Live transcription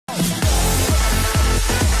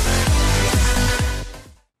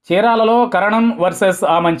చీరాలలో కరణం versus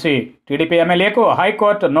Amanchi TDP ఎమ్మెల్యేకు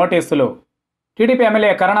high court నోటీసులు. TDP MLA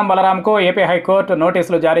కరణం బలరాంకు AP high court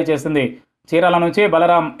నోటీసులు జారీ చేసింది. చీరాల నుంచి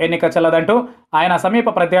బలరాం ఎన్నిక చెల్లదంటూ ఆయన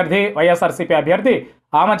సమీప ప్రత్యర్థి వైఎస్ఆర్సీపీ అభ్యర్థి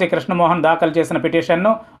ఆమంచి కృష్ణమోహన్ దాఖలు చేసిన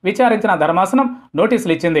పిటిషన్ను విచారించిన ధర్మాసనం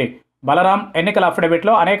నోటీసులు ఇచ్చింది. బలరాం ఎన్నికల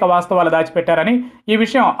అఫిడవిట్లో అనేక వాస్తవాలు దాచిపెట్టారని, ఈ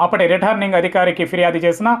విషయం అప్పటి రిటర్నింగ్ అధికారికి ఫిర్యాదు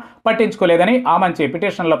చేసినా పట్టించుకోలేదని ఆమంచి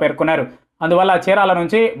పిటిషన్లో పేర్కొన్నారు. అందువల్ల చీరాల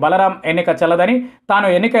నుంచి బలరాం ఎన్నిక చెల్లదని, తాను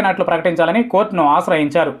ఎన్నికైనట్లు ప్రకటించాలని కోర్టును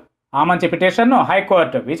ఆశ్రయించారు. ఆమంచి పిటిషన్ను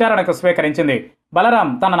హైకోర్టు విచారణకు స్వీకరించింది. బలరాం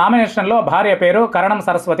తన నామినేషన్లో భార్య పేరు కరణం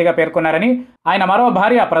సరస్వతిగా పేర్కొన్నారని, ఆయన మరో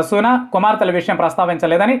భార్య ప్రసూన, కుమార్తెల విషయం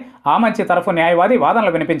ప్రస్తావించలేదని ఆమంచి తరఫు న్యాయవాది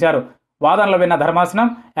వాదనలు వినిపించారు. వాదనలు విన్న ధర్మాసనం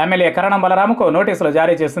ఎమ్మెల్యే కరణం బలరాంకు నోటీసులు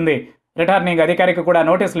జారీ చేసింది. రిటర్నింగ్ అధికారికి కూడా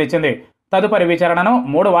నోటీసులు ఇచ్చింది. తదుపరి విచారణను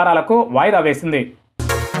 3 వారాలకు వాయిదా వేసింది.